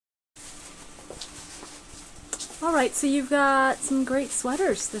All right, so you've got some great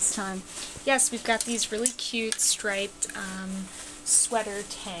sweaters this time. Yes, we've got these really cute striped sweater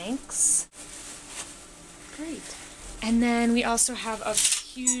tanks. Great. And then we also have a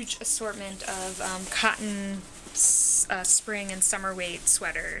huge assortment of cotton spring and summer weight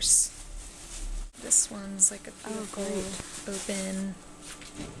sweaters. This one's like a beautiful open.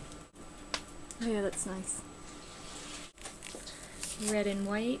 Oh yeah, that's nice. Red and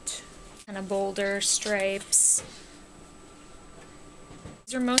white, kind of bolder stripes.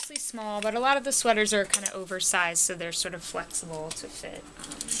 These are mostly small, but a lot of the sweaters are kind of oversized, so they're sort of flexible to fit.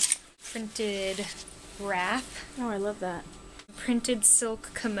 Printed wrap. Oh, I love that. Printed silk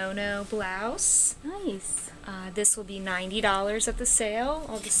kimono blouse. Nice. This will be $90 at the sale.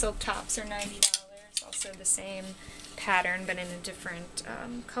 All the silk tops are $90. Also the same pattern, but in a different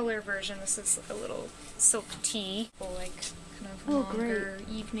color version. This is a little silk tee, like kind of longer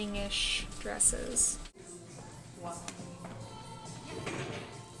evening-ish dresses. Wow.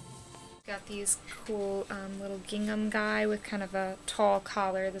 Got these cool little gingham guy with kind of a tall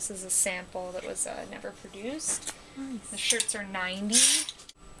collar. This is a sample that was never produced. Nice. The shirts are $90.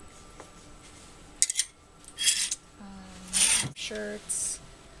 Shirts.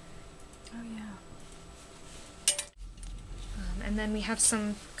 Oh yeah. And then we have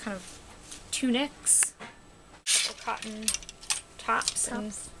some kind of tunics, couple cotton tops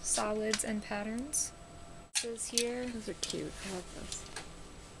and solids and patterns. This here. Those are cute. I love those.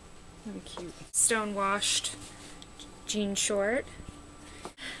 Really cute. Stone-washed jean short.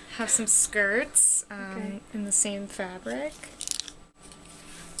 Have some skirts in the same fabric.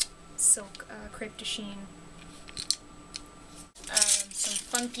 Silk crepe de chine. Some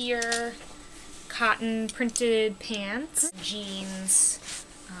funkier cotton printed pants. Jeans.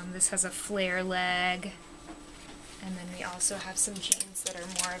 This has a flare leg. And then we also have some jeans that are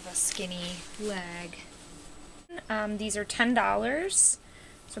more of a skinny leg. These are $10.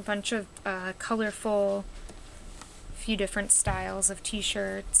 It's a bunch of colorful, few different styles of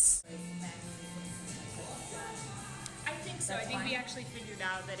t-shirts. I think so. I think we actually figured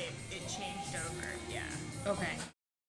out that it changed over. Yeah. Okay.